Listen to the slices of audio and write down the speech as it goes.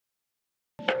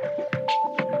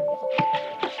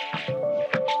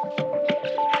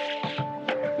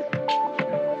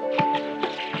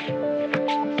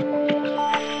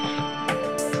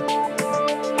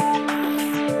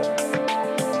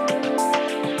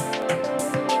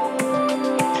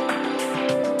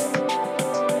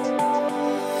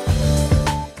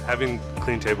Having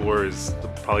clean tableware is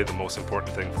probably the most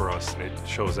important thing for us, and it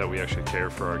shows that we actually care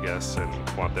for our guests and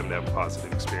want them to have a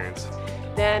positive experience.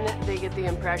 Then they get the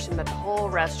impression that the whole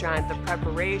restaurant, the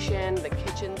preparation, the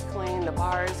kitchen's clean, the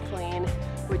bar is clean,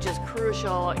 which is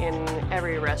crucial in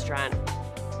every restaurant.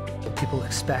 People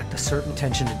expect a certain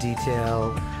attention to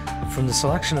detail from the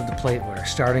selection of the plateware,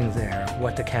 starting there,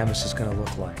 what the canvas is going to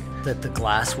look like. That the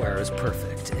glassware is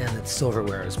perfect, and that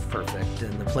silverware is perfect,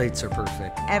 and the plates are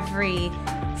perfect. Every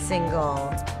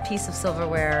single piece of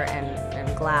silverware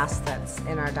and glass that's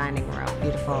in our dining room,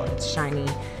 beautiful, it's shiny.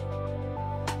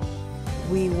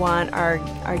 We want our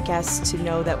guests to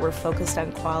know that we're focused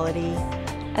on quality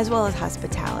as well as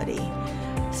hospitality.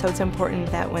 So it's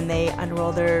important that when they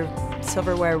unroll their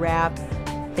silverware wrap,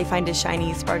 they find a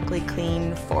shiny, sparkly,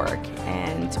 clean fork.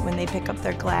 And when they pick up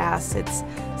their glass, it's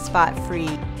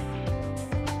spot-free.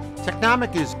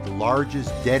 Technomic is the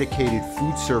largest dedicated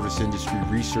food service industry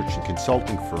research and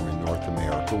consulting firm in North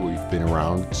America. We've been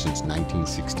around since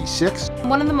 1966.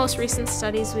 One of the most recent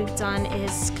studies we've done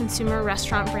is consumer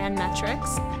restaurant brand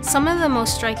metrics. Some of the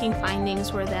most striking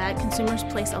findings were that consumers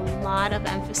place a lot of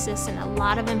emphasis and a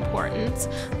lot of importance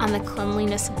on the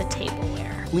cleanliness of the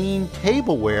tableware. Clean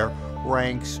tableware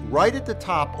ranks right at the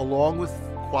top along with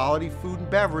quality food and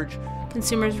beverage.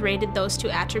 Consumers rated those two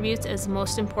attributes as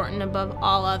most important above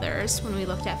all others when we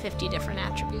looked at 50 different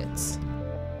attributes.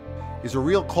 Is a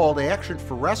real call to action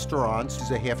for restaurants because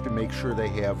they have to make sure they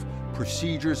have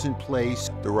procedures in place,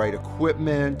 the right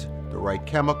equipment, the right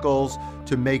chemicals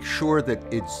to make sure that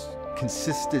it's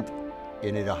consistent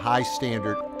and at a high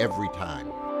standard every time.